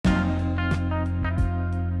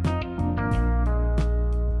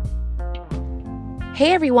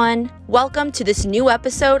Hey everyone, welcome to this new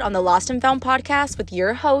episode on the Lost and Found podcast with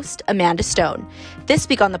your host, Amanda Stone. This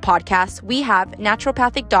week on the podcast, we have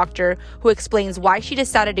naturopathic doctor who explains why she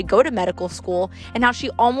decided to go to medical school and how she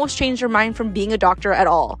almost changed her mind from being a doctor at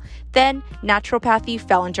all. Then, naturopathy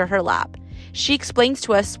fell into her lap. She explains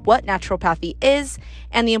to us what naturopathy is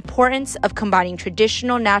and the importance of combining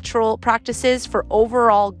traditional natural practices for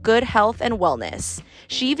overall good health and wellness.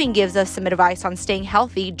 She even gives us some advice on staying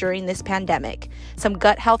healthy during this pandemic, some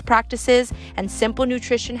gut health practices, and simple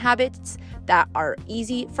nutrition habits that are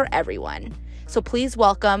easy for everyone. So please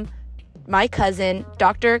welcome my cousin,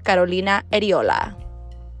 Dr. Carolina Arreola.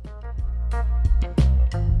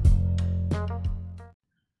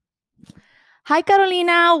 Hi,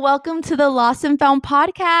 Carolina. Welcome to the Lost and Found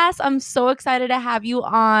podcast. I'm so excited to have you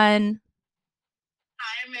on.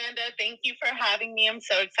 Hi, Amanda. Thank you for having me. I'm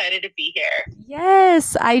so excited to be here.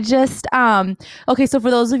 Yes, okay, so for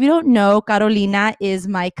those of you who don't know, Carolina is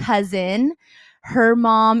my cousin. Her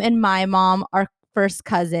mom and my mom are first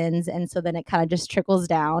cousins, and so then it kind of just trickles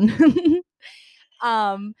down.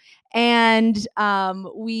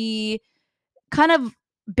 We kind of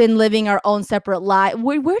been living our own separate life.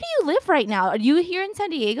 Where do you live right now? Are you here in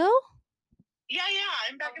San Diego? Yeah.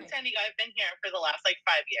 I'm back in San Diego. I've been here for the last 5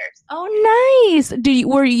 years. Oh, nice.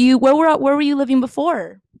 Where were you living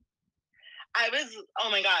before? I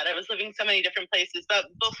was living so many different places. But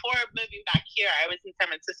before moving back here, I was in San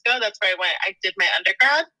Francisco. That's where I did my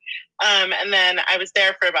undergrad. And then I was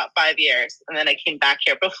there for about 5 years. And then I came back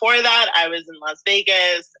here. Before that, I was in Las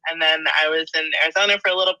Vegas. And then I was in Arizona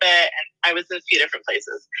for a little bit. And I was in a few different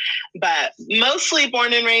places. But mostly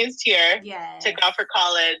born and raised here. Yes. Took off for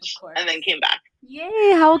college and then came back.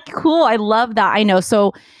 Yay, how cool. I love that. I know.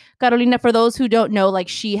 So Carolina, for those who don't know,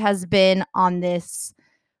 she has been on this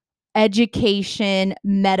education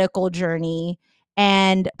medical journey,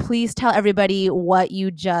 and please tell everybody what you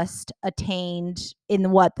just attained in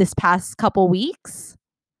this past couple weeks.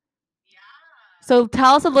 So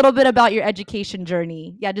tell us a little bit about your education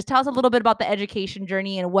journey. Just tell us a little bit about the education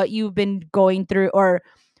journey and what you've been going through or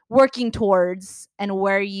working towards and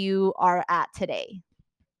where you are at today.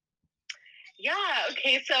 Yeah.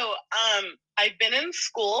 Okay. So, I've been in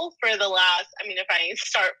school for the last, if I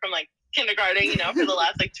start from kindergarten, for the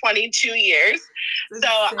last 22 years. So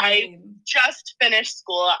I just finished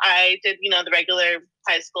school. I did, the regular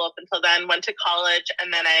high school up until then, went to college,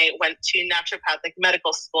 and then I went to naturopathic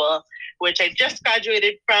medical school, which I just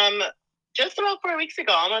graduated from just about 4 weeks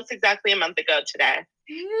ago, almost exactly a month ago today.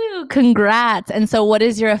 Ooh, congrats. And so what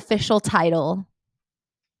is your official title?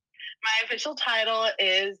 My official title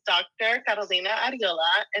is Dr. Carolina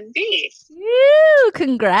Arreola, MD. Woo,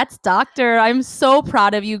 congrats, doctor. I'm so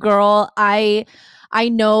proud of you, girl. I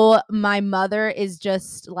know my mother is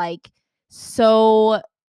just so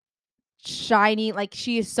shiny.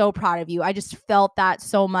 She is so proud of you. I just felt that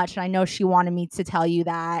so much. And I know she wanted me to tell you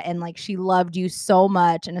that. And she loved you so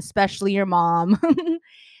much, and especially your mom.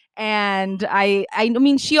 And I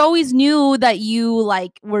mean, she always knew that you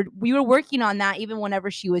we were working on that even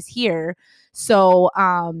whenever she was here. So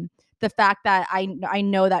the fact that I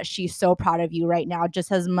know that she's so proud of you right now,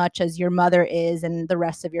 just as much as your mother is and the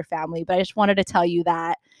rest of your family. But I just wanted to tell you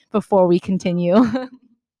that before we continue.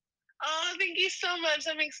 Oh, thank you so much.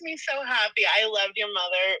 That makes me so happy. I loved your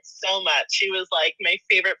mother so much. She was my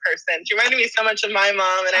favorite person. She reminded me so much of my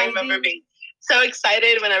mom. And I remember being so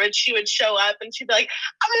excited whenever she would show up, and she'd be like,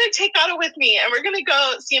 I'm going to take Otto with me and we're going to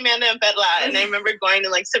go see Amanda and Bedla. And I remember going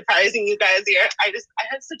and surprising you guys here. I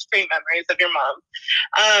had such great memories of your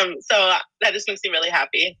mom. So that just makes me really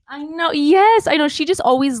happy. I know. Yes, I know. She just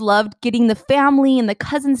always loved getting the family and the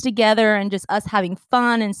cousins together and just us having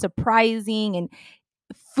fun and surprising and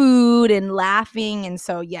food and laughing. And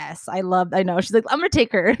so, yes, I know. She's like, I'm going to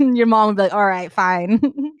take her. And your mom would be like, all right, fine.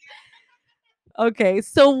 Okay,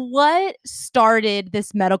 so what started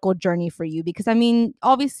this medical journey for you? Because I mean,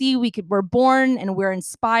 obviously we're born and we're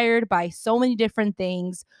inspired by so many different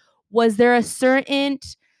things. Was there a certain,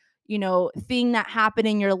 thing that happened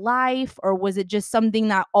in your life, or was it just something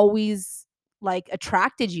that always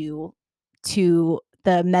attracted you to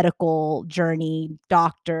the medical journey,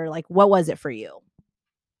 doctor? What was it for you?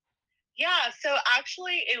 Yeah, so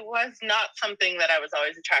actually it was not something that I was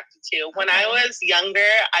always attracted to. When I was younger,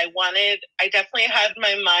 I definitely had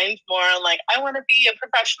my mind more on I want to be a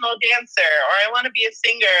professional dancer, or I want to be a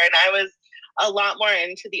singer. And I was a lot more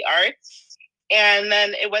into the arts. And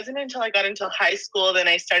then it wasn't until I got into high school that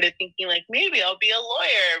I started thinking maybe I'll be a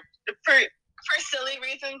lawyer. For for silly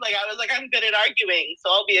reasons. Like I was like, I'm good at arguing,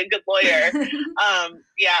 so I'll be a good lawyer.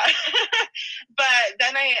 Yeah. But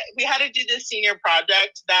then we had to do this senior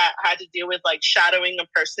project that had to do with like shadowing a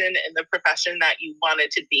person in the profession that you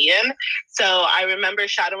wanted to be in. So I remember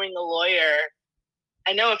shadowing a lawyer.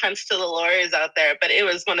 I no offense to the lawyers out there, but it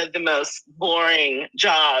was one of the most boring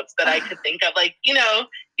jobs that I could think of. Like, you know,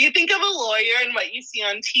 you think of a lawyer and what you see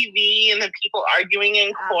on TV and the people arguing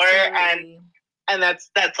in court, and that's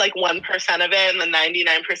like 1% of it, and the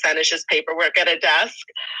 99% is just paperwork at a desk.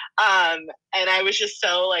 And I was just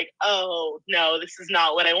so like, oh no, this is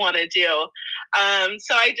not what I want to do.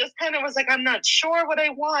 So I just kind of was like, I'm not sure what I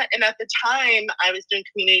want. And at the time, I was doing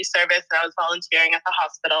community service and I was volunteering at the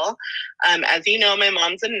hospital. As you know, my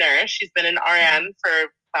mom's a nurse. She's been an RN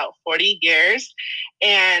for about 40 years.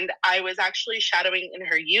 And I was actually shadowing in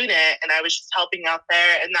her unit, and I was just helping out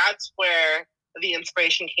there. And that's where the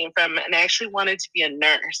inspiration came from. And I actually wanted to be a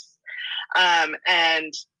nurse.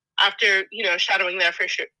 And after, you know, shadowing there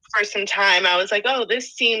for some time, I was like, oh,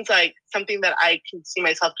 this seems like something that I can see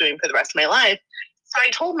myself doing for the rest of my life. So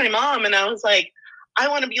I told my mom, and I was like, I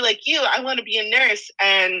want to be like you. I want to be a nurse.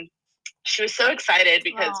 And she was so excited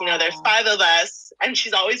because, you know, there's 5 of us, and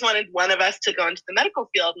she's always wanted one of us to go into the medical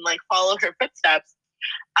field and like follow her footsteps.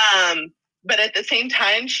 But at the same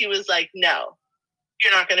time, she was like, no,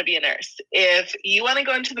 you're not going to be a nurse. If you want to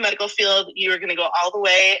go into the medical field, you're going to go all the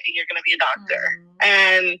way and you're going to be a doctor.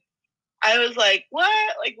 And I was like,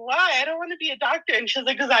 what? Like, why? I don't want to be a doctor. And she's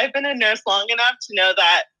like, because I've been a nurse long enough to know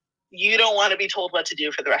that you don't want to be told what to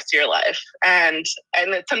do for the rest of your life. And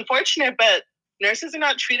it's unfortunate, but nurses are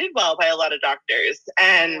not treated well by a lot of doctors.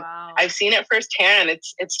 And I've seen it firsthand.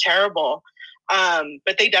 It's terrible.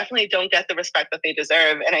 But they definitely don't get the respect that they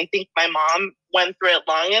deserve. And I think my mom went through it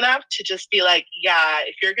long enough to just be like, yeah,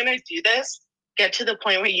 if you're going to do this, get to the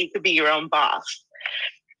point where you could be your own boss.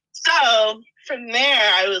 So from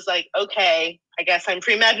there, I was like, okay, I guess I'm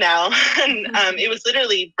pre-med now. And it was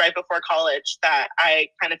literally right before college that I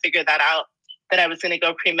kind of figured that out, that I was going to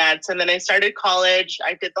go pre-med. So then I started college.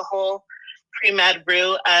 I did the whole pre-med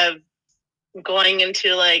route of going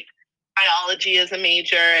into like biology as a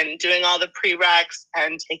major and doing all the prereqs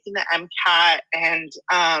and taking the MCAT.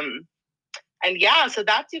 And yeah, so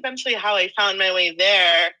that's eventually how I found my way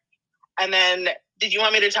there. And then did you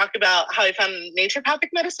want me to talk about how I found naturopathic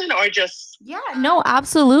medicine, or just? Yeah, no,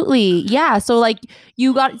 absolutely. Yeah. So like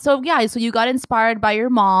you got inspired by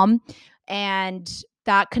your mom, and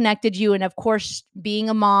that connected you. And of course, being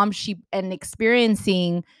a mom, and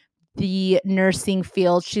experiencing the nursing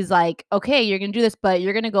field, she's like, okay, you're going to do this, but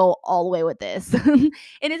you're going to go all the way with this. And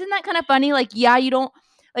isn't that kind of funny? Like, yeah, you don't,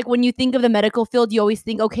 like when you think of the medical field, you always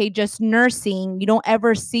think, okay, just nursing. You don't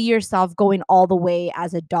ever see yourself going all the way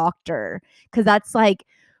as a doctor, because that's like,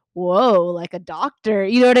 whoa, like a doctor,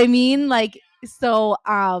 you know what I mean? Like, so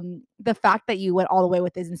the fact that you went all the way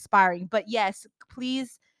with is inspiring. But yes,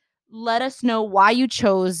 please let us know why you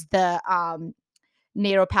chose the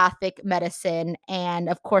naturopathic medicine, and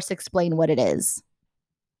of course explain what it is.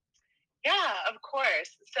 Yeah, of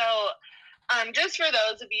course. So just for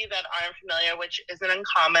those of you that aren't familiar, which isn't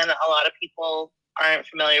uncommon, a lot of people aren't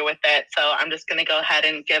familiar with it. So I'm just going to go ahead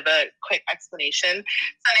and give a quick explanation.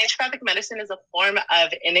 So naturopathic medicine is a form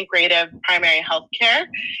of integrative primary health care.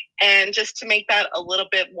 And just to make that a little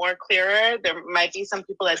bit more clearer, there might be some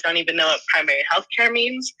people that don't even know what primary health care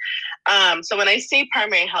means. So when I say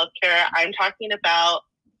primary health care, I'm talking about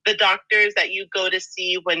the doctors that you go to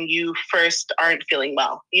see when you first aren't feeling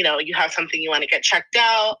well. You know, you have something you want to get checked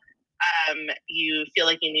out. You feel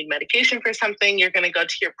like you need medication for something, you're going to go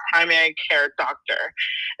to your primary care doctor.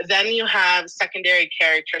 Then you have secondary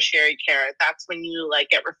care, tertiary care. That's when you like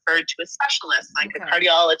get referred to a specialist, like a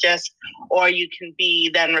cardiologist, or you can be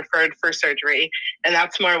then referred for surgery. And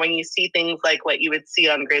that's more when you see things like what you would see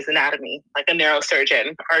on Grey's Anatomy, like a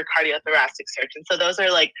neurosurgeon or a cardiothoracic surgeon. So those are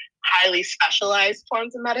like highly specialized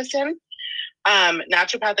forms of medicine.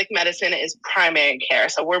 Naturopathic medicine is primary care.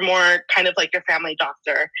 So we're more kind of like your family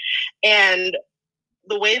doctor. And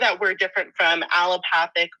the way that we're different from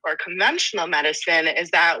allopathic or conventional medicine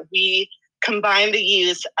is that we combine the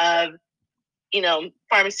use of, you know,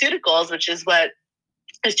 pharmaceuticals, which is what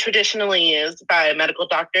is traditionally used by medical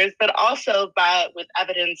doctors, but also with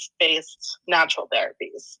evidence-based natural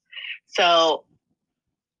therapies. So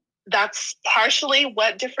that's partially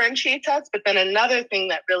what differentiates us. But then another thing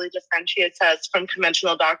that really differentiates us from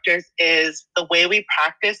conventional doctors is the way we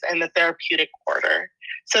practice and the therapeutic order.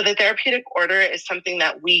 So the therapeutic order is something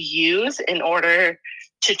that we use in order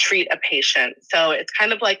to treat a patient. So it's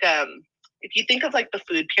kind of like, if you think of like the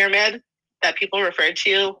food pyramid that people refer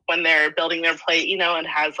to when they're building their plate, you know, and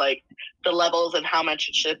has like the levels and how much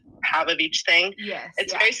it should have of each thing. Yes.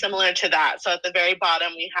 It's very similar to that. So at the very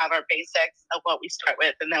bottom, we have our basics of what we start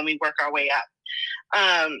with, and then we work our way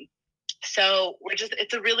up. So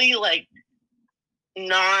it's a really like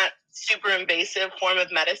not super invasive form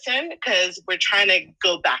of medicine because we're trying to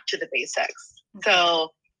go back to the basics. Okay. So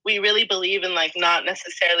we really believe in like not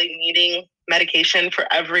necessarily needing medication for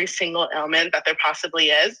every single ailment that there possibly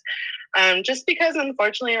is. Just because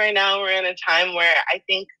unfortunately right now we're in a time where I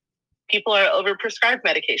think people are overprescribed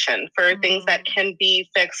medication for things that can be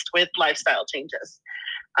fixed with lifestyle changes.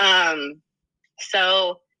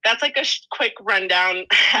 So that's like a quick rundown.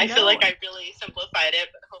 I feel like I really simplified it.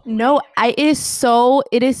 No, it is so,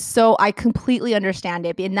 I completely understand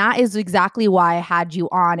it. And that is exactly why I had you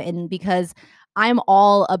on. And because I'm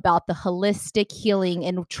all about the holistic healing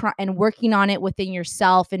and working on it within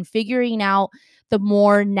yourself and figuring out the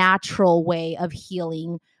more natural way of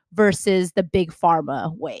healing versus the big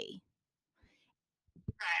pharma way.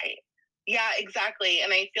 Right. Yeah, exactly.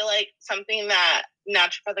 And I feel like something that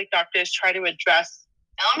naturopathic doctors try to address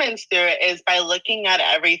elements through it is by looking at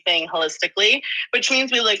everything holistically, which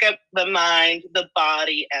means we look at the mind, the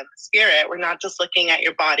body, and the spirit. We're not just looking at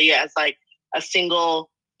your body as like a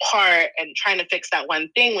single part and trying to fix that one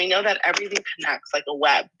thing. We know that everything connects like a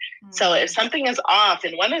web. Mm-hmm. So if something is off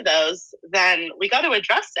in one of those, then we got to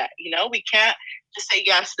address it. You know, we can't just say,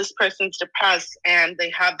 yes, this person's depressed and they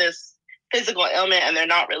have this physical ailment and they're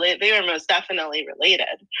not related. They are most definitely related.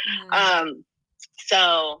 Mm.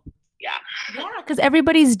 So yeah, because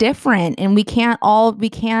everybody's different and we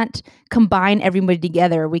can't combine everybody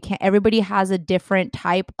together. Everybody has a different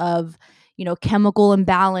type of, you know, chemical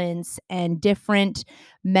imbalance and different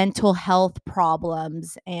mental health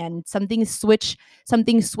problems, and something switch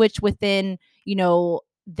within, you know,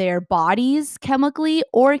 their bodies chemically,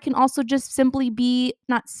 or it can also just simply be,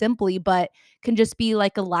 not simply, but can just be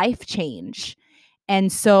like a life change.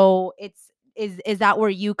 And so is that where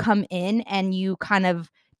you come in and you kind of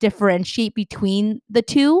differentiate between the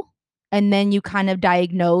two, and then you kind of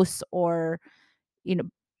diagnose, or, you know,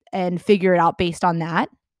 and figure it out based on that?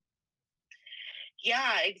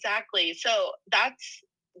 Yeah, exactly. So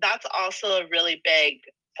that's also a really big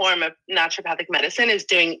form of naturopathic medicine, is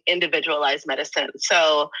doing individualized medicine.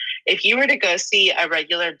 So if you were to go see a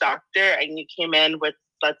regular doctor and you came in with,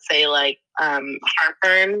 let's say, like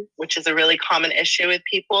heartburn, which is a really common issue with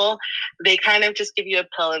people, they kind of just give you a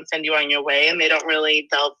pill and send you on your way, and they don't really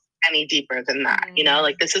delve any deeper than that. You know,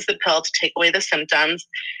 like, this is the pill to take away the symptoms,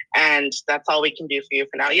 and that's all we can do for you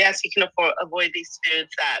for now. Yes, you can avoid these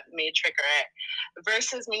foods that may trigger it.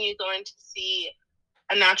 Versus when you go in to see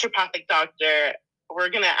a naturopathic doctor, we're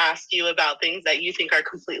going to ask you about things that you think are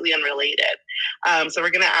completely unrelated. So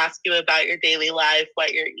we're going to ask you about your daily life,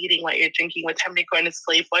 what you're eating, what you're drinking, what time you're going to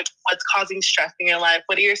sleep, what's causing stress in your life,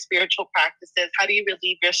 what are your spiritual practices, how do you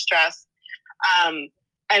relieve your stress?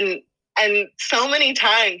 And so many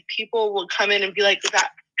times people will come in and be like,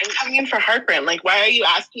 I'm coming in for heartburn. Like, why are you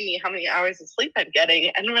asking me how many hours of sleep I'm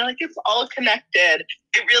getting? And we're like, it's all connected.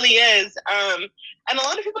 It really is. And a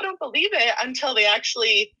lot of people don't believe it until they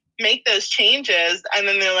actually make those changes. And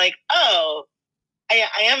then they're like, oh, I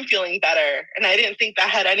am feeling better. And I didn't think that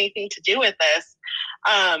had anything to do with this.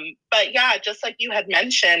 But yeah, just like you had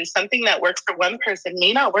mentioned, something that works for one person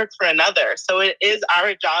may not work for another. So it is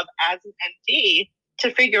our job as an ND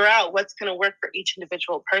to figure out what's going to work for each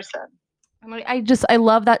individual person. I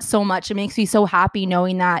love that so much. It makes me so happy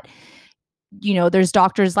knowing that, you know, there's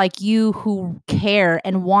doctors like you who care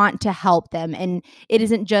and want to help them. And it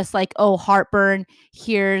isn't just like, oh, heartburn,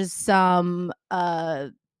 here's some, I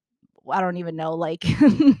don't even know, like,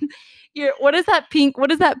 what is that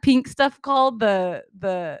pink stuff called?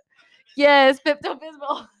 Yes,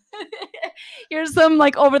 Pepto-Bismol. Here's some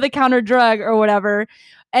like over-the-counter drug or whatever.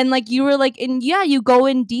 And like you were like, and yeah, you go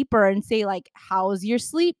in deeper and say like, how's your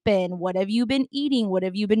sleep been? What have you been eating? What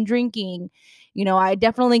have you been drinking? You know, I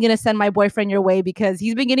definitely gonna send my boyfriend your way because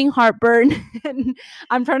he's been getting heartburn and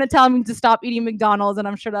I'm trying to tell him to stop eating McDonald's, and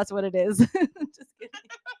I'm sure that's what it is. Just kidding.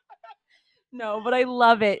 No, but I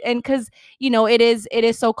love it. And because, you know, it is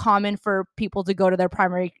so common for people to go to their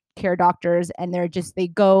primary care doctors and they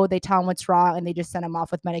tell them what's wrong and they just send them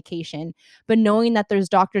off with medication. But knowing that there's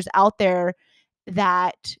doctors out there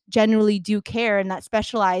that generally do care and that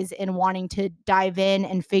specialize in wanting to dive in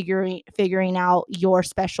and figuring out your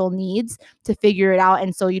special needs to figure it out.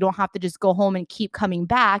 And so you don't have to just go home and keep coming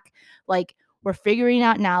back. Like, we're figuring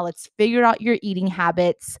out now, let's figure out your eating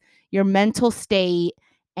habits, your mental state,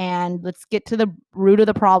 and let's get to the root of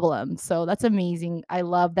the problem. So that's amazing. I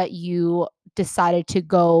love that you decided to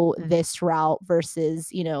go this route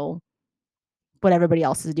versus, you know, what everybody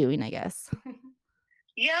else is doing, I guess.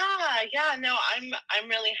 Yeah. No, I'm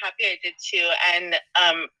really happy I did too. And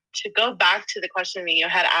to go back to the question that you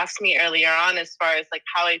had asked me earlier on, as far as like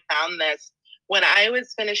how I found this, when I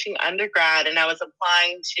was finishing undergrad and I was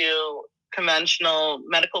applying to conventional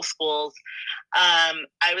medical schools,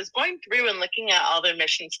 I was going through and looking at all their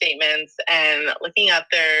mission statements and looking at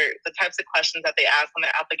the types of questions that they ask on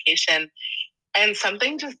their application, and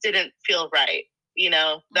something just didn't feel right.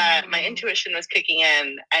 That my intuition was kicking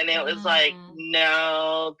in, and it was like,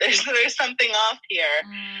 no, there's something off here.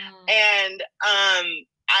 And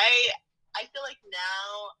I feel like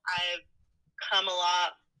now I've come a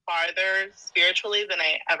lot farther spiritually than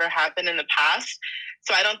I ever have been in the past.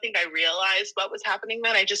 So I don't think I realized what was happening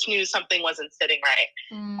then. I just knew something wasn't sitting right.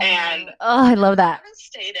 And I love that.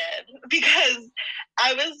 Devastated because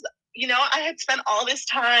I was, I had spent all this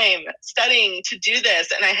time studying to do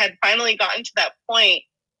this, and I had finally gotten to that point,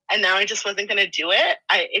 and now I just wasn't going to do it.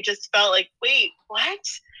 It just felt like, wait, what?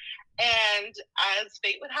 And as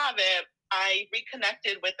fate would have it, I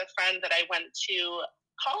reconnected with a friend that I went to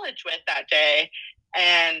college with that day.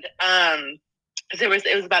 And it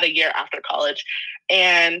was about a year after college,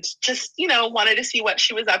 and just, wanted to see what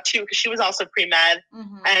she was up to, because she was also pre-med.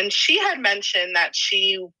 And she had mentioned that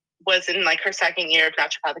she was in like her second year of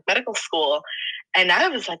naturopathic medical school. And I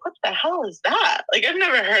was like, what the hell is that? Like, I've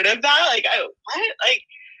never heard of that. Like, what? Like,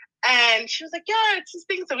 and she was like, yeah, it's this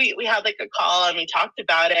thing. So we had like a call and we talked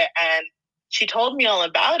about it, and she told me all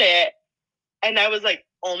about it. And I was like,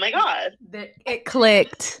 oh my God. It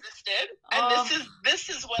clicked. And this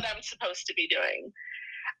is what I'm supposed to be doing.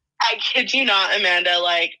 I kid you not, Amanda,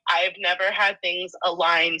 like, I've never had things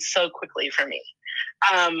align so quickly for me.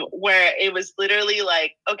 Where it was literally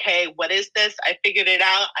like, okay, what is this? I figured it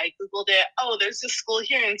out. I Googled it. Oh, there's this school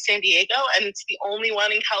here in San Diego, and it's the only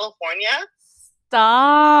one in California.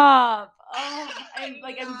 Stop. Oh,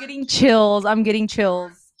 I'm getting chills.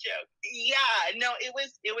 Yeah, no, it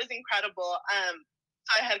was incredible.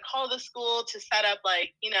 So I had called the school to set up,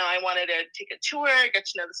 like, I wanted to take a tour, get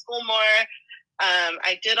to know the school more.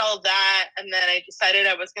 I did all that, and then I decided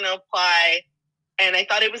I was going to apply, and I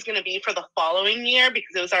thought it was going to be for the following year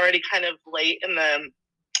because it was already kind of late in the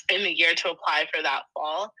year to apply for that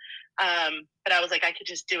fall. But I was like, I could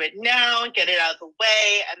just do it now, get it out of the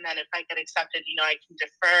way, and then if I get accepted, I can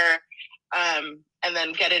defer, and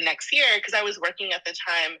then get it next year, because I was working at the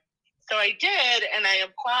time. So I did, and I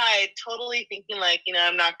applied totally thinking like,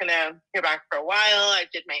 I'm not going to hear back for a while. I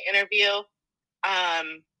did my interview.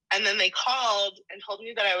 And then they called and told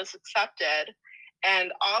me that I was accepted,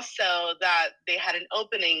 and also that they had an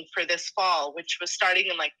opening for this fall, which was starting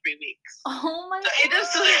in like 3 weeks. Oh my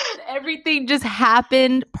God. Everything just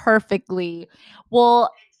happened perfectly.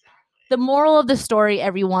 Well, the moral of the story,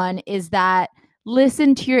 everyone, is that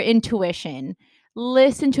listen to your intuition.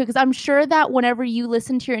 Listen to it, because I'm sure that whenever you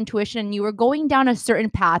listen to your intuition and you were going down a certain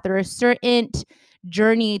path or a certain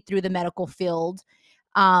journey through the medical field,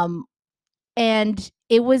 and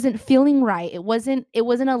it wasn't feeling right. It wasn't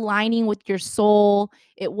aligning with your soul.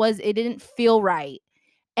 It didn't feel right.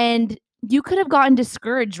 And you could have gotten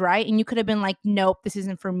discouraged, right? And you could have been like, nope, this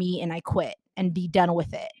isn't for me, and I quit and be done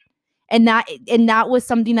with it. And that was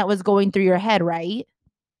something that was going through your head, right?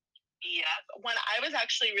 Yeah. When I was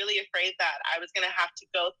actually really afraid that I was going to have to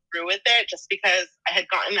go through with it, just because I had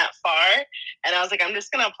gotten that far, and I was like, I'm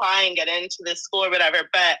just going to apply and get into this school or whatever.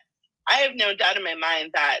 But I have no doubt in my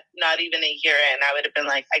mind that not even a year in, I would have been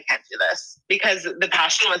like, I can't do this, because the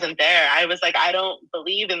passion wasn't there. I was like, I don't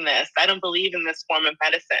believe in this. I don't believe in this form of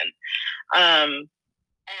medicine. And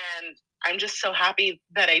I'm just so happy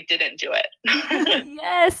that I didn't do it.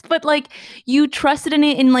 Yes, but like, you trusted in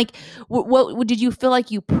it, and like, what did you feel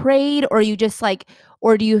like you prayed, or you just like,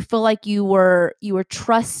 or do you feel like you were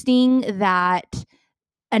trusting that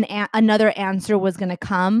another answer was going to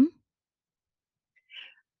come?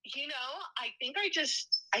 I think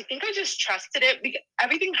I just trusted it, because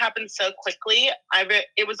everything happened so quickly.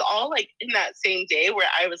 It was all like in that same day where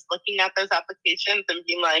I was looking at those applications and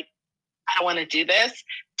being like, I want to do this,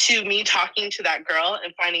 to me talking to that girl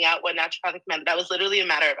and finding out what naturopathic meant. That was literally a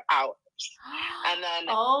matter of hours. And then,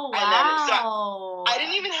 wow. And then, so I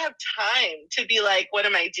didn't even have time to be like, what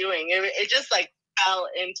am I doing? It just like fell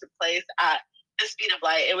into place at the speed of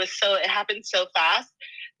light. It happened so fast.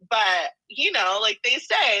 But, like they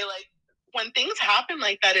say, like, when things happen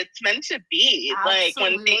like that, it's meant to be. Absolutely. Like,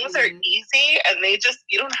 when things are easy and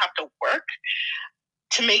you don't have to work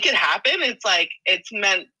to make it happen, it's like it's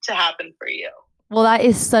meant to happen for you. Well, that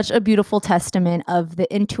is such a beautiful testament of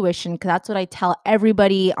the intuition, because that's what I tell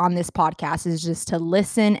everybody on this podcast, is just to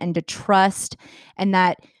listen and to trust, and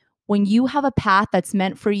that when you have a path that's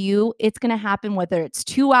meant for you, it's going to happen, whether it's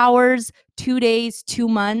 2 hours, 2 days, 2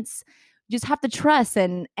 months. You just have to trust.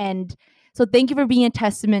 And so thank you for being a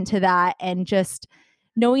testament to that, and just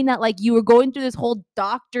knowing that like you were going through this whole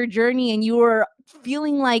doctor journey and you were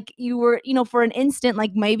feeling like you were, for an instant,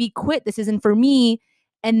 like maybe quit, this isn't for me.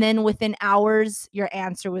 And then within hours, your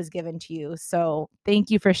answer was given to you. So thank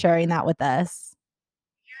you for sharing that with us.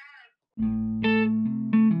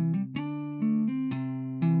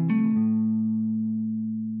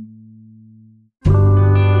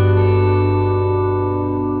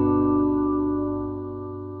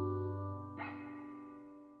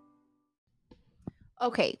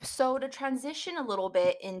 Okay, so to transition a little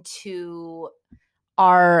bit into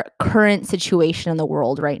our current situation in the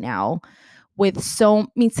world right now,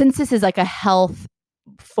 since this is like a health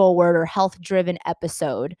forward or health driven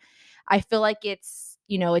episode, I feel like it's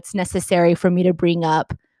necessary for me to bring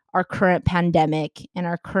up our current pandemic and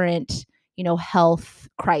our current, health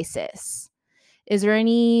crisis. Is there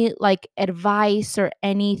any like advice or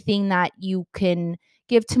anything that you can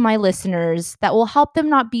give to my listeners that will help them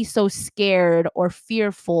not be so scared or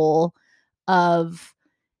fearful of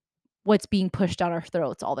what's being pushed down our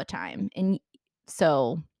throats all the time? And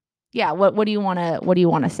so, yeah, what do you want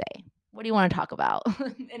to say? What do you want to talk about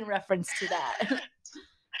in reference to that?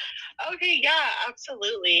 Okay, yeah,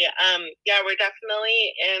 absolutely. Yeah, we're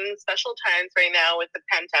definitely in special times right now with the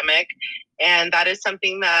pandemic. And that is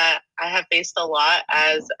something that I have faced a lot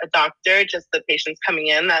as a doctor, just the patients coming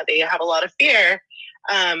in, that they have a lot of fear,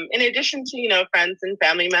 in addition to, friends and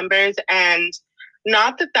family members. And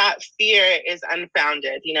not that fear is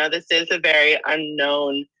unfounded. This is a very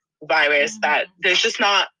unknown virus that there's just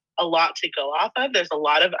not a lot to go off of. There's a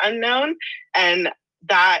lot of unknown. And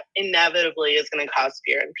that inevitably is going to cause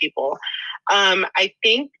fear in people. I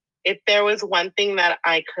think if there was one thing that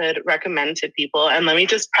I could recommend to people, and let me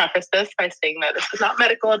just preface this by saying that this is not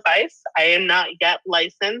medical advice. I am not yet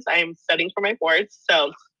licensed. I am studying for my boards.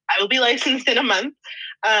 So I will be licensed in a month.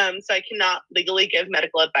 So I cannot legally give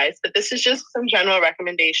medical advice, but this is just some general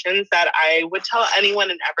recommendations that I would tell anyone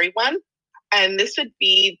and everyone. And this would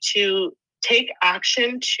be to take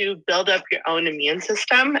action to build up your own immune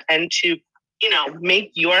system and to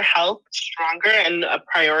make your health stronger and a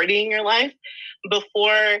priority in your life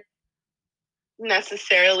before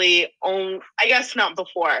necessarily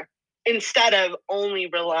instead of only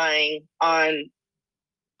relying on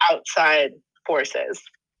outside forces.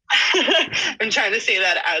 I'm trying to say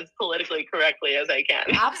that as politically correctly as I can.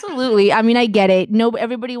 Absolutely. I mean, I get it. No,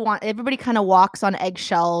 everybody kind of walks on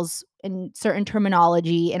eggshells in certain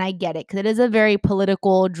terminology, and I get it because it is a very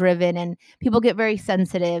political driven, and people get very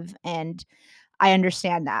sensitive, and I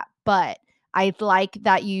understand that. But I think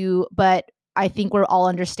we're all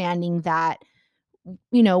understanding that,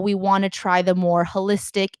 we want to try the more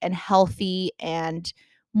holistic and healthy and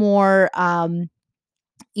more,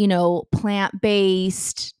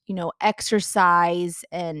 plant-based, exercise.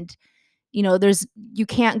 And, you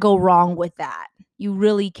can't go wrong with that. You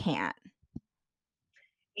really can't.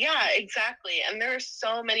 Yeah, exactly. And there are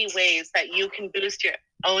so many ways that you can boost your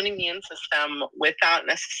own immune system without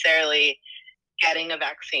necessarily getting a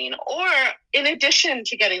vaccine, or in addition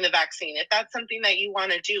to getting the vaccine, if that's something that you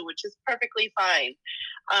want to do, which is perfectly fine.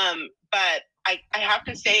 But I have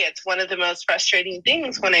to say, it's one of the most frustrating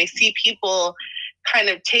things when I see people kind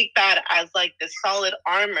of take that as like this solid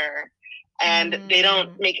armor, and they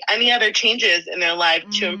don't make any other changes in their life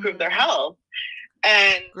to improve their health.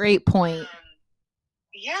 And great point.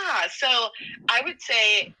 Yeah, so I would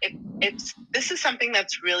say if this is something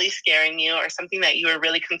that's really scaring you, or something that you are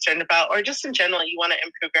really concerned about, or just in general you want to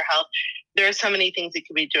improve your health, there are so many things you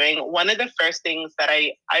could be doing. One of the first things that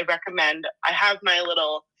I recommend, I have my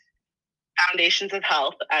little foundations of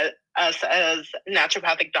health as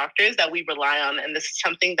naturopathic doctors that we rely on. And this is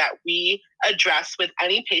something that we address with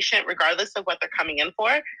any patient, regardless of what they're coming in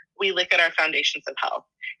for. We look at our foundations of health.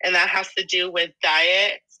 And that has to do with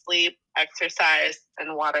diet, sleep, exercise,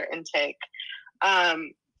 and water intake.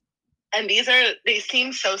 And they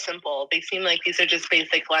seem so simple. They seem like these are just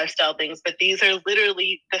basic lifestyle things, but these are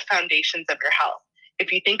literally the foundations of your health.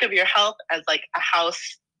 If you think of your health as like a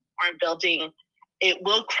house or a building, it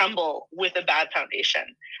will crumble with a bad foundation.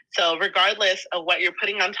 So regardless of what you're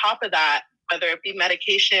putting on top of that, whether it be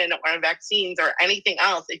medication or vaccines or anything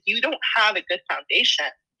else, if you don't have a good foundation,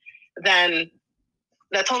 then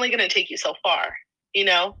that's only going to take you so far,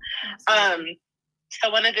 So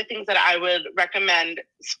one of the things that I would recommend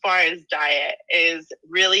as far as diet is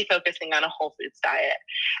really focusing on a whole foods diet.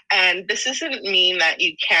 And this doesn't mean that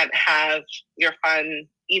you can't have your fun,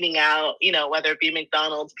 eating out, whether it be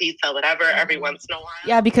McDonald's, pizza, whatever, every once in a while.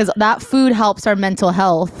 Yeah, because that food helps our mental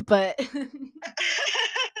health, but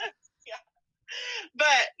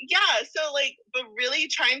But yeah, so but really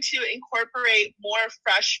trying to incorporate more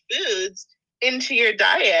fresh foods into your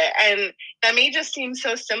diet. And that may just seem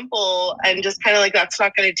so simple and just kind of like, that's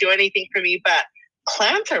not going to do anything for me, but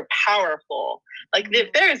plants are powerful. Like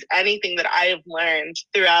if there's anything that I have learned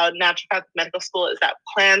throughout naturopathic medical school is that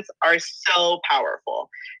plants are so powerful.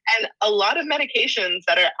 And a lot of medications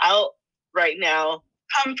that are out right now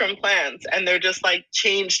come from plants, and they're just like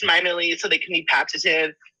changed minorly so they can be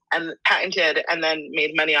patented and then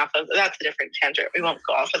made money off of. That's a different tangent. We won't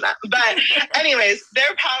go off of that. But anyways, they're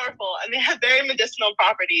powerful and they have very medicinal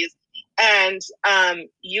properties, and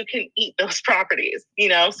you can eat those properties,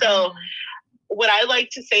 So what I like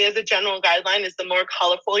to say as a general guideline is the more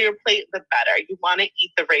colorful your plate, the better. You want to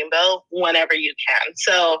eat the rainbow whenever you can.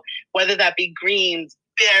 So whether that be greens,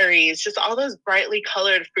 berries, just all those brightly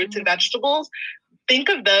colored fruits and vegetables, think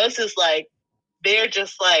of those as like, they're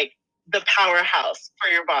just like the powerhouse for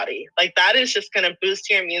your body. Like that is just going to boost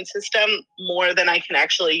your immune system more than I can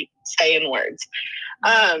actually say in words.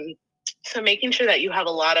 So making sure that you have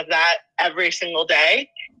a lot of that every single day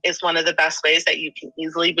is one of the best ways that you can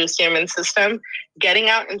easily boost your immune system. Getting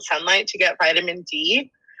out in sunlight to get vitamin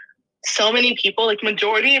D. So many people, like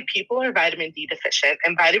majority of people are vitamin D deficient,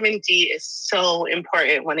 and vitamin D is so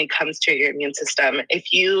important when it comes to your immune system.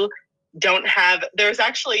 If you don't have, there's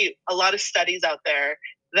actually a lot of studies out there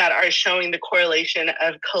that are showing the correlation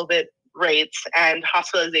of COVID rates and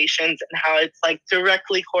hospitalizations and how it's like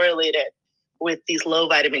directly correlated with these low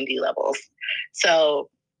vitamin D levels. So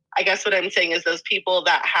I guess what I'm saying is those people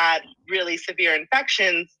that had really severe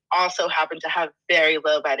infections also happen to have very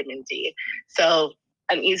low vitamin D. So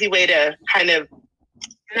an easy way to kind of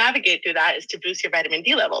navigate through that is to boost your vitamin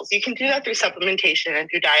D levels. You can do that through supplementation and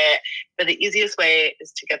through diet, but the easiest way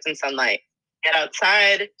is to get some sunlight. Get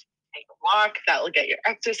outside, take a walk. That will get your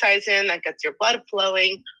exercise in. That gets your blood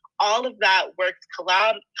flowing. All of that works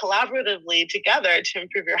collaboratively together to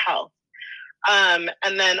improve your health.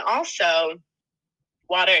 And then also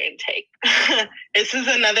water intake. This is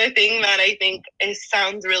another thing that I think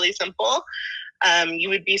sounds really simple. You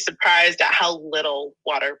would be surprised at how little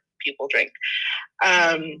water people drink.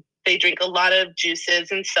 They drink a lot of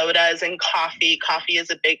juices and sodas and coffee. Coffee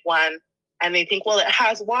is a big one. And they think, well, it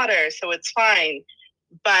has water, so it's fine.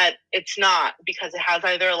 But it's not, because it has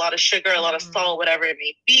either a lot of sugar, a lot of salt, whatever it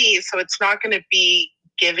may be. So it's not going to be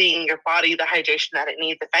giving your body the hydration that it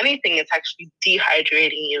needs. If anything, it's actually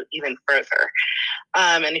dehydrating you even further.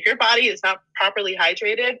 And if your body is not properly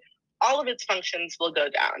hydrated, all of its functions will go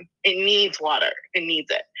down. It needs water. It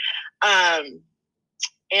needs it.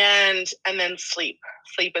 And then sleep.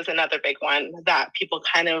 Sleep is another big one that people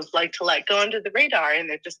kind of like to let go under the radar. And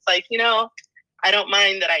they're just like, I don't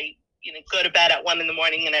mind that I go to bed at 1 a.m.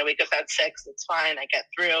 and I wake up at 6. It's fine. I get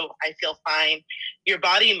through. I feel fine. Your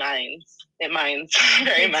body minds. It minds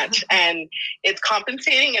very much. And it's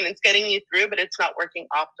compensating and it's getting you through, but it's not working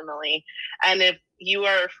optimally. And if you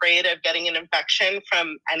are afraid of getting an infection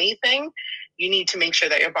from anything, you need to make sure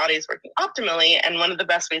that your body is working optimally. And one of the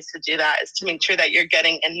best ways to do that is to make sure that you're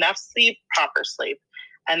getting enough sleep, proper sleep.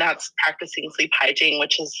 And that's practicing sleep hygiene,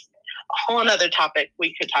 which is a whole other topic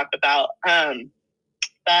we could talk about.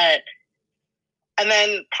 And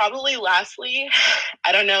then probably lastly,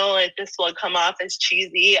 I don't know if this will come off as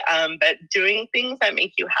cheesy, but doing things that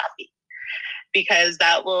make you happy, because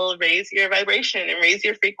that will raise your vibration and raise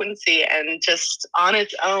your frequency and just on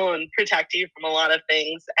its own protect you from a lot of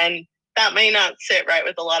things. And that may not sit right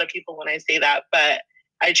with a lot of people when I say that, but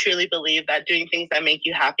I truly believe that doing things that make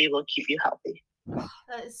you happy will keep you healthy.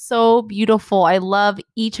 That is so beautiful. I love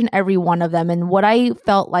each and every one of them. And what I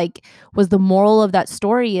felt like was the moral of that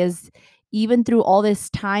story is, even through all this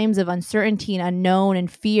times of uncertainty and unknown and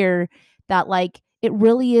fear, that like it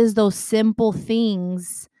really is those simple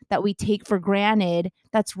things that we take for granted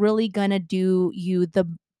that's really gonna do you the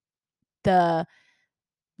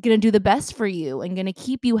gonna do the best for you and gonna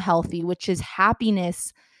keep you healthy, which is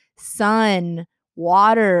happiness, sun,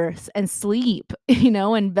 water, and sleep,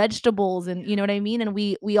 and vegetables, and you know what I mean? And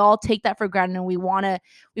we all take that for granted, and we wanna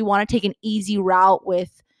take an easy route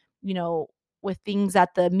with, with things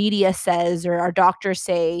that the media says or our doctors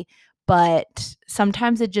say, but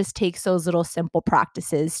sometimes it just takes those little simple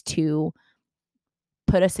practices to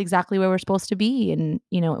put us exactly where we're supposed to be and,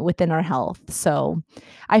 within our health. So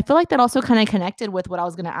I feel like that also kind of connected with what I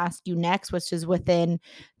was going to ask you next, which is within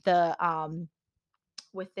the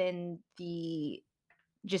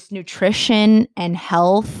just nutrition and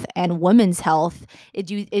health and women's health.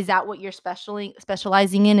 Is that what you're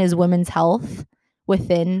specializing in, is women's health?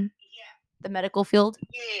 within the medical field?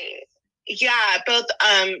 Yeah, both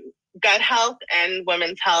gut health and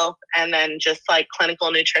women's health, and then just like clinical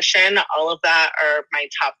nutrition. All of that are my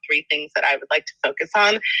top 3 things that I would like to focus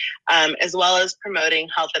on, as well as promoting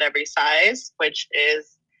health at every size, which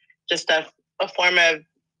is just a form of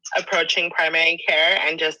approaching primary care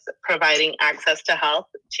and just providing access to health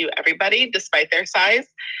to everybody despite their size.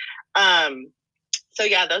 So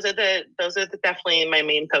yeah, those are definitely my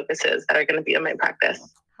main focuses that are going to be in my practice.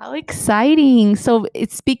 How exciting. So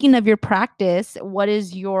speaking of your practice, what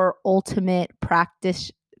is your ultimate practice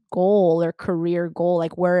goal or career goal?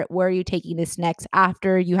 Like where are you taking this next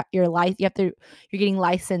after you're getting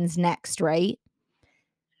licensed next, right?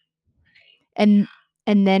 And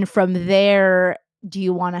then from there, do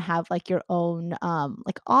you want to have like your own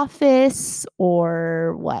like office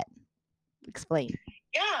or what? Explain.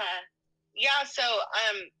 Yeah. So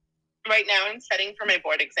right now I'm studying for my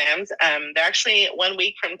board exams. They're actually 1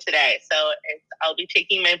 week from today. So I'll be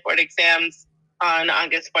taking my board exams on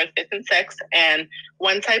August 4th, 5th, and 6th. And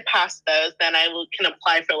once I pass those, then can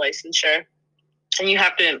apply for licensure. And you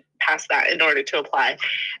have to pass that in order to apply.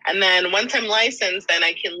 And then once I'm licensed, then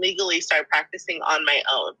I can legally start practicing on my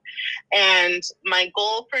own. And my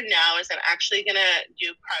goal for now is I'm actually going to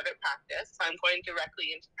do private practice. So I'm going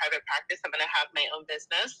directly into private practice. I'm going to have my own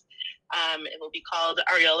business. It will be called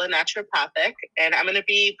Arreola Naturopathic. And I'm going to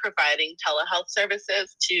be providing telehealth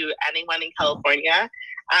services to anyone in California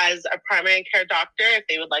as a primary care doctor, if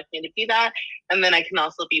they would like me to be that. And then I can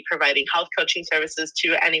also be providing health coaching services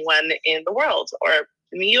to anyone in the world or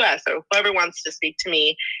in the US or whoever wants to speak to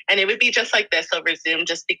me. And it would be just like this over Zoom,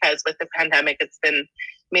 just because with the pandemic, it's been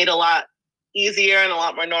made a lot easier and a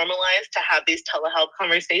lot more normalized to have these telehealth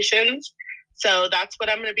conversations. So that's what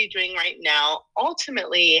I'm going to be doing right now.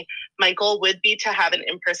 Ultimately, my goal would be to have an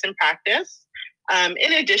in-person practice,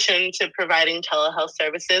 in addition to providing telehealth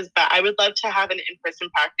services. But I would love to have an in-person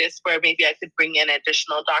practice where maybe I could bring in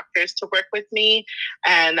additional doctors to work with me,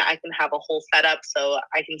 and I can have a whole setup so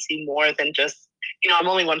I can see more than just, I'm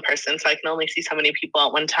only one person, so I can only see so many people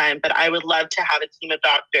at one time. But I would love to have a team of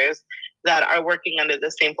doctors that are working under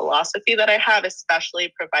the same philosophy that I have,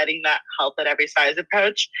 especially providing that health at every size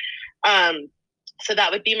approach. So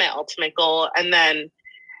that would be my ultimate goal. And then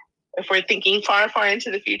if we're thinking far, far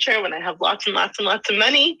into the future, when I have lots and lots and lots of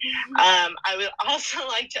money, I would also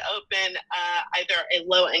like to open either a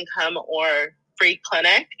low income or free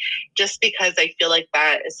clinic, just because I feel like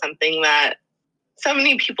that is something that so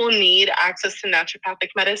many people need access to naturopathic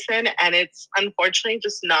medicine. And it's unfortunately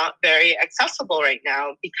just not very accessible right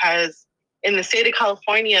now, because in the state of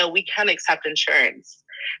California, we can't accept insurance.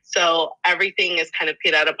 So everything is kind of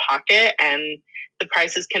paid out of pocket, and the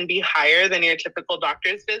prices can be higher than your typical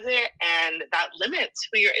doctor's visit, and that limits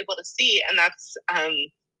who you're able to see. And that's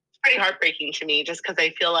pretty heartbreaking to me, just because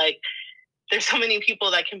I feel like there's so many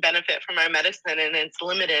people that can benefit from our medicine, and it's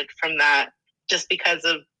limited from that just because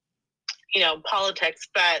of, politics.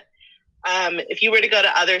 But if you were to go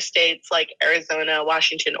to other states like Arizona,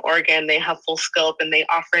 Washington, Oregon, they have full scope and they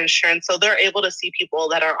offer insurance. So they're able to see people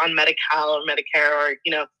that are on Medi-Cal or Medicare or,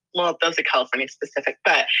 well, those are California specific,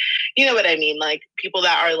 but you know what I mean? Like people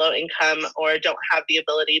that are low income or don't have the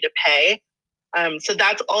ability to pay. So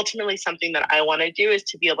that's ultimately something that I want to do, is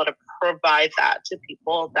to be able to provide that to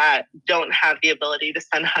people that don't have the ability to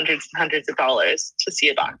spend hundreds and hundreds of dollars to see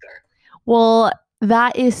a doctor. Well,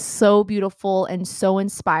 that is so beautiful and so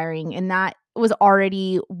inspiring. And that was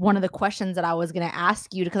already one of the questions that I was going to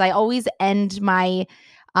ask you, because I always end my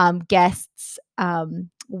guests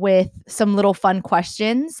with some little fun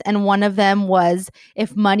questions. And one of them was,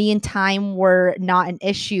 if money and time were not an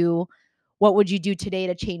issue, what would you do today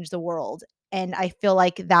to change the world? And I feel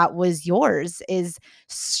like that was yours, is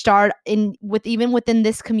start even within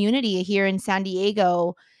this community here in San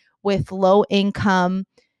Diego with low income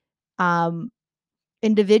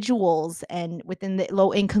individuals and within the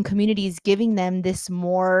low income communities, giving them this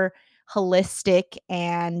more holistic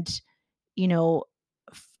and,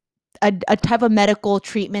 a type of medical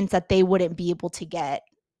treatments that they wouldn't be able to get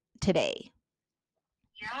today.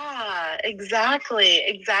 Yeah, exactly.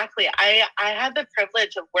 I had the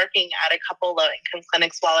privilege of working at a couple low income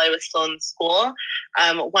clinics while I was still in school,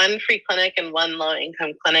 one free clinic and one low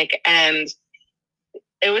income clinic. And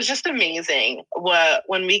it was just amazing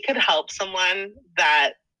when we could help someone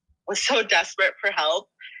that was so desperate for help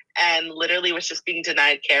and literally was just being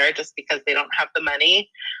denied care just because they don't have the money.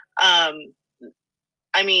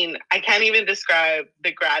 I mean, I can't even describe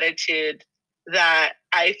the gratitude that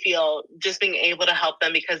I feel just being able to help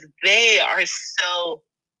them, because they are so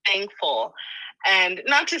thankful. And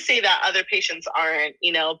not to say that other patients aren't,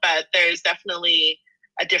 but there's definitely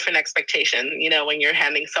a different expectation, when you're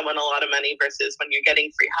handing someone a lot of money versus when you're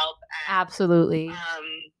getting free help. Absolutely.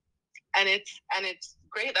 And it's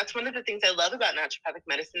great. That's one of the things I love about naturopathic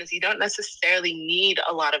medicine is you don't necessarily need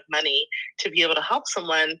a lot of money to be able to help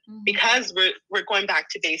someone, because we're going back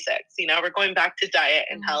to basics. We're going back to diet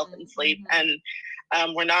and health and sleep, and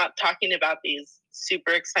we're not talking about these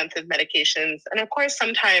super expensive medications. And of course,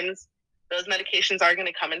 sometimes those medications are going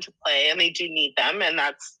to come into play, and they do need them, and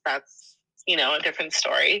that's a different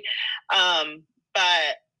story.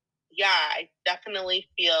 But yeah, I definitely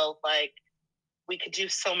feel like we could do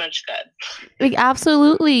so much good. Like,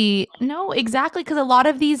 absolutely. No, exactly. Because a lot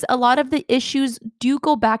of the issues do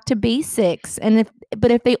go back to basics. And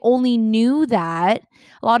if they only knew that,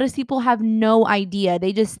 a lot of people have no idea.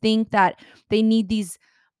 They just think that they need these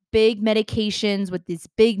big medications with this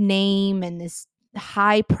big name and this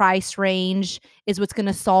high price range is what's going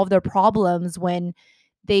to solve their problems, when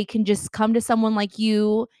they can just come to someone like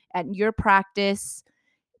you at your practice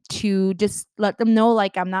to just let them know,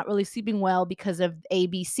 like, I'm not really sleeping well because of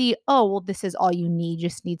ABC. Oh, well, this is all you need.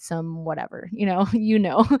 Just need some whatever,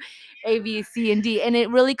 A, B, C, and D. And it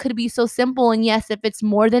really could be so simple. And yes, if it's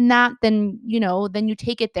more than that, then, then you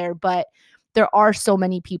take it there. But there are so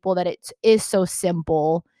many people that it is so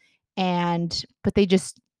simple, but they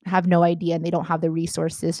just have no idea and they don't have the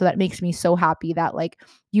resources. So that makes me so happy that, like,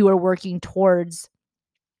 you are working towards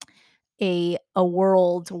a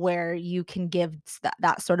world where you can give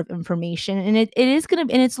that sort of information, and it is going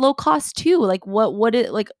to, and it's low cost too. Like, what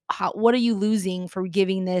are you losing for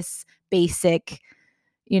giving this basic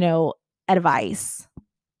advice?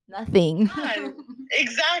 Nothing.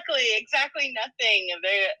 Exactly nothing.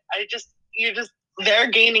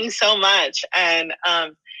 They're gaining so much. And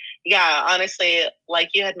yeah, honestly, like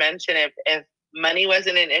you had mentioned, if money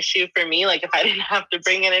wasn't an issue for me, like if I didn't have to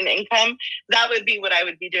bring in an income, that would be what I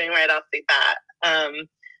would be doing right off the bat.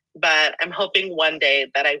 But I'm hoping one day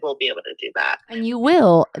that I will be able to do that. And you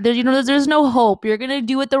will. There's no hope. You're going to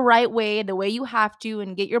do it the right way, the way you have to,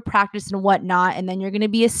 and get your practice and whatnot. And then you're going to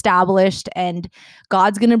be established, and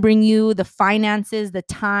God's going to bring you the finances, the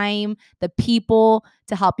time, the people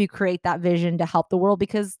to help you create that vision to help the world,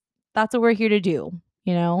 because that's what we're here to do,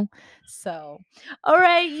 So, all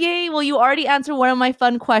right. Yay. Well, you already answered one of my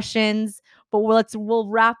fun questions, but we'll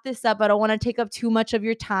wrap this up. I don't want to take up too much of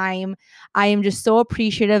your time. I am just so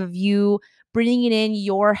appreciative of you bringing in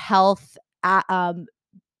your health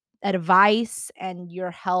advice and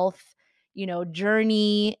your health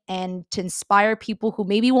journey, and to inspire people who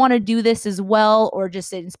maybe want to do this as well, or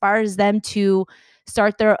just it inspires them to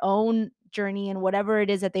start their own journey and whatever it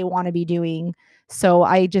is that they want to be doing. So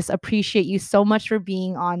I just appreciate you so much for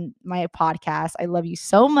being on my podcast. I love you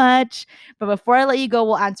so much. But before I let you go,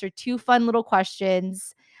 we'll answer two fun little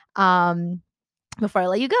questions before I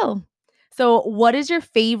let you go. So what is your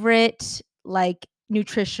favorite, like,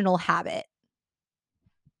 nutritional habit?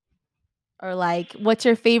 Or, like, what's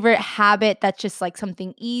your favorite habit that's just like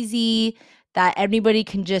something easy that anybody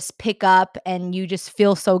can just pick up and you just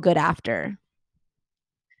feel so good after?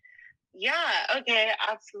 Yeah, okay,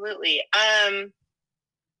 absolutely.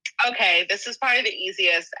 Okay, this is probably the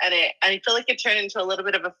easiest, and I feel like it turned into a little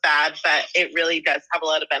bit of a fad, but it really does have a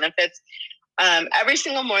lot of benefits. Every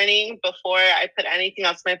single morning before I put anything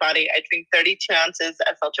else in my body, I drink 32 ounces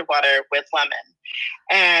of filtered water with lemon.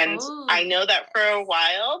 And I know that for a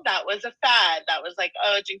while that was a fad. That was like,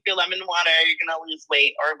 oh, drink your lemon water, you're going to lose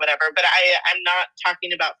weight or whatever. But I'm not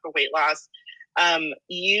talking about for weight loss.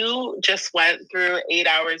 You just went through 8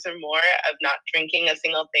 hours or more of not drinking a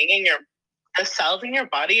single thing, and the cells in your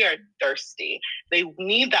body are thirsty. They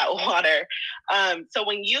need that water. So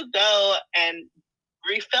when you go and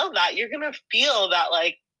refill that, you're going to feel that,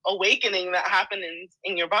 like, awakening that happened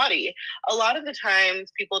in your body. A lot of the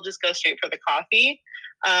times people just go straight for the coffee,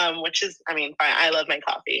 which is, I mean, fine. I love my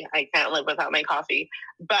coffee. I can't live without my coffee.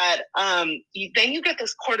 But then you get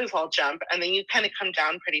this cortisol jump, and then you kind of come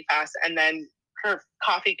down pretty fast, and then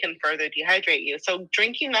coffee can further dehydrate you. So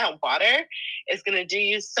drinking that water is going to do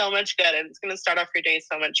you so much good, and it's going to start off your day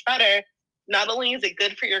so much better. Not only is it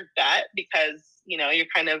good for your gut, because, you're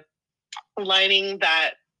kind of lining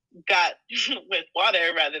that gut with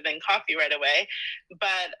water rather than coffee right away,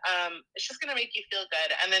 but it's just going to make you feel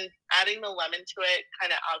good. And then adding the lemon to it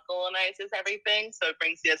kind of alkalinizes everything, so it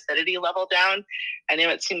brings the acidity level down. I know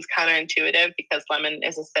it seems counterintuitive because lemon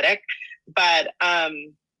is acidic, but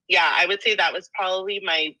yeah, I would say that was probably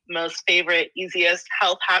my most favorite, easiest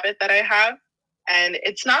health habit that I have. And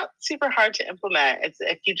it's not super hard to implement. It's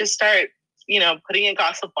if you just start, putting a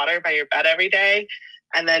glass of water by your bed every day,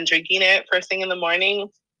 and then drinking it first thing in the morning,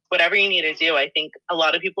 whatever you need to do. I think a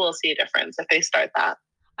lot of people will see a difference if they start that.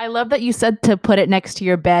 I love that you said to put it next to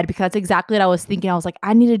your bed because that's exactly what I was thinking. I was like,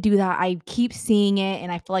 I need to do that. I keep seeing it,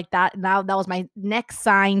 and I feel like that was my next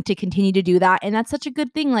sign to continue to do that. And that's such a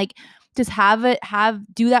good thing. Like, just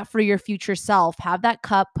do that for your future self. Have that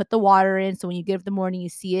cup, put the water in, so when you get up in the morning, you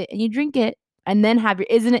see it and you drink it, and then have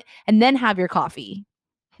your coffee,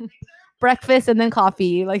 breakfast, and then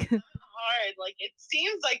coffee. Like, hard. Like it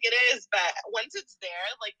seems like it is, but once it's there,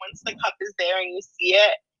 like once the cup is there and you see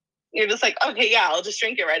it, you're just like, okay, yeah, I'll just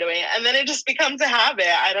drink it right away, and then it just becomes a habit.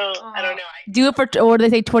 I don't know. Do it for, or they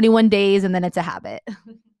say 21 days, and then it's a habit.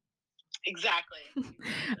 Exactly.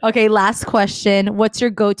 Okay, last question. What's your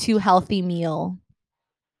go-to healthy meal?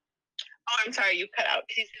 Oh, I'm sorry, you cut out.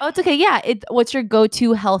 Oh, it's okay. Yeah, what's your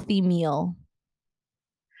go-to healthy meal?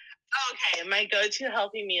 Okay, my go-to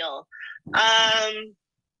healthy meal.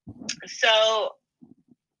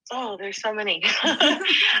 There's so many.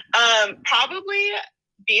 Probably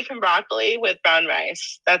beef and broccoli with brown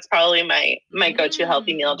rice. That's probably my go-to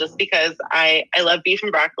healthy meal, just because I love beef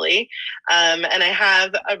and broccoli. And I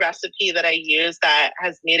have a recipe that I use that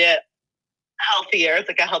has made it healthier. It's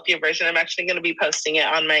like a healthier version. I'm actually going to be posting it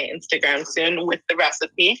on my Instagram soon with the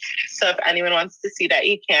recipe. So if anyone wants to see that,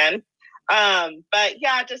 you can. But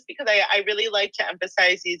yeah, just because I really like to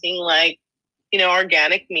emphasize using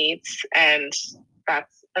organic meats, and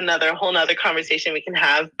that's whole nother conversation we can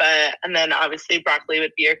have. And then obviously broccoli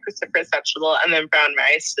would be your cruciferous vegetable, and then brown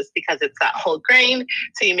rice, just because it's that whole grain.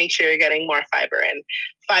 So you make sure you're getting more fiber in.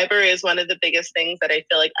 Fiber is one of the biggest things that I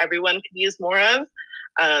feel like everyone could use more of.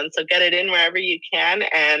 So get it in wherever you can.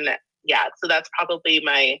 And yeah, so that's probably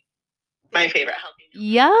my favorite healthy meal.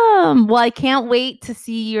 Yum. Well, I can't wait to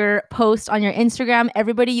see your post on your Instagram.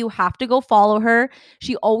 Everybody, you have to go follow her.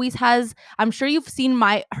 She always has, I'm sure you've seen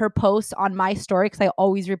her posts on my story because I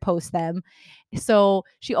always repost them. So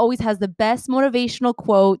she always has the best motivational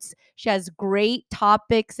quotes. She has great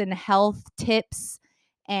topics and health tips,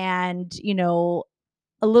 and,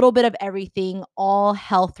 a little bit of everything, all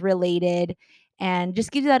health related, and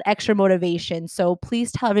just gives you that extra motivation. So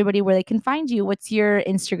please tell everybody where they can find you. What's your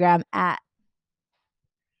Instagram at?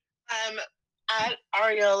 At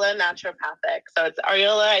Arreola Naturopathic. So it's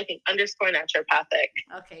Arreola, I think, _naturopathic.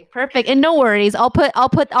 Okay, perfect. And no worries. I'll put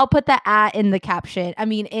that at in the caption. I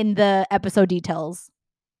mean, in the episode details.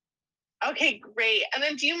 Okay, great. And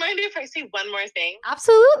then do you mind if I say one more thing?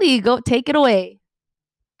 Absolutely. Go, take it away.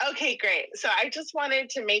 Okay, great. So I just wanted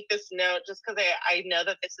to make this note, just because I know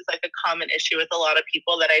that this is like a common issue with a lot of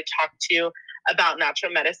people that I talk to about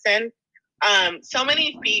natural medicine. So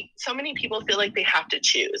many people feel like they have to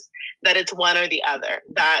choose, that it's one or the other,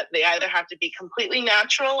 that they either have to be completely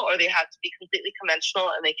natural or they have to be completely conventional,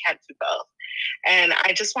 and they can't do both. And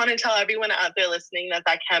I just want to tell everyone out there listening that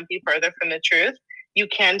can't be further from the truth. You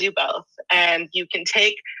can do both, and you can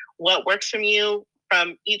take what works from you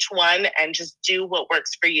from each one and just do what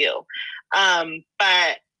works for you.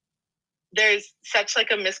 But there's such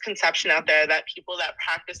like a misconception out there that people that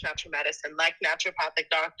practice natural medicine, like naturopathic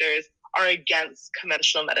doctors, are against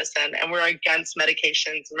conventional medicine, and we're against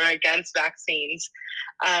medications, and we're against vaccines.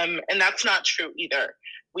 And that's not true either.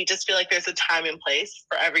 We just feel like there's a time and place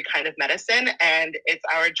for every kind of medicine, and it's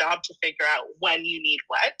our job to figure out when you need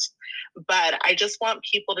what. But I just want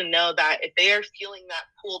people to know that if they are feeling that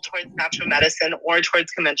pull towards natural medicine or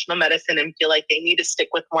towards conventional medicine and feel like they need to stick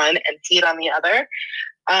with one and feed on the other,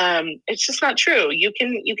 it's just not true. You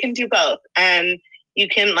can do both, and you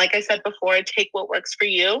can, like I said before, take what works for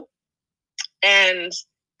you. And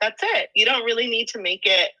that's it. You don't really need to make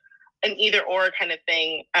it an either or kind of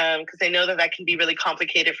thing, because I know that can be really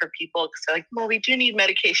complicated for people, because they're like, well, we do need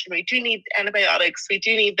medication, we do need antibiotics, we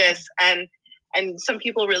do need this, and some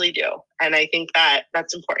people really do. And I think that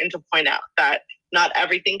that's important to point out, that not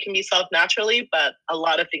everything can be solved naturally, but a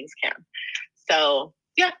lot of things can. So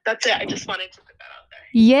yeah, that's it. I just wanted to put that out there.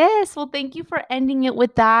 Yes. Well, thank you for ending it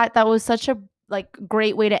with that. That was such a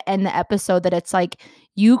great way to end the episode, that it's like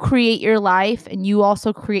you create your life and you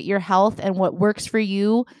also create your health, and what works for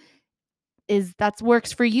you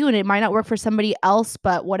works for you, and it might not work for somebody else,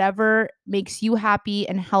 but whatever makes you happy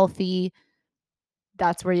and healthy,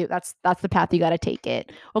 that's the path you got to take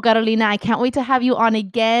it. Well, Carolina, I can't wait to have you on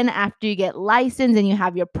again after you get licensed and you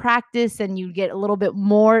have your practice and you get a little bit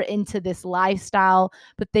more into this lifestyle.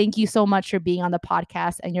 But thank you so much for being on the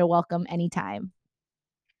podcast, and you're welcome anytime.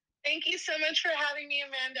 Thank you so much for having me,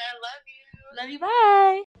 Amanda. I love you. Love you.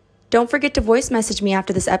 Bye. Don't forget to voice message me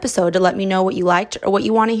after this episode to let me know what you liked or what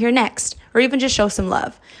you want to hear next, or even just show some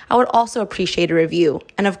love. I would also appreciate a review.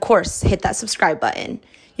 And of course, hit that subscribe button.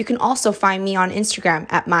 You can also find me on Instagram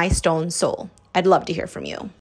at mystonesoul. I'd love to hear from you.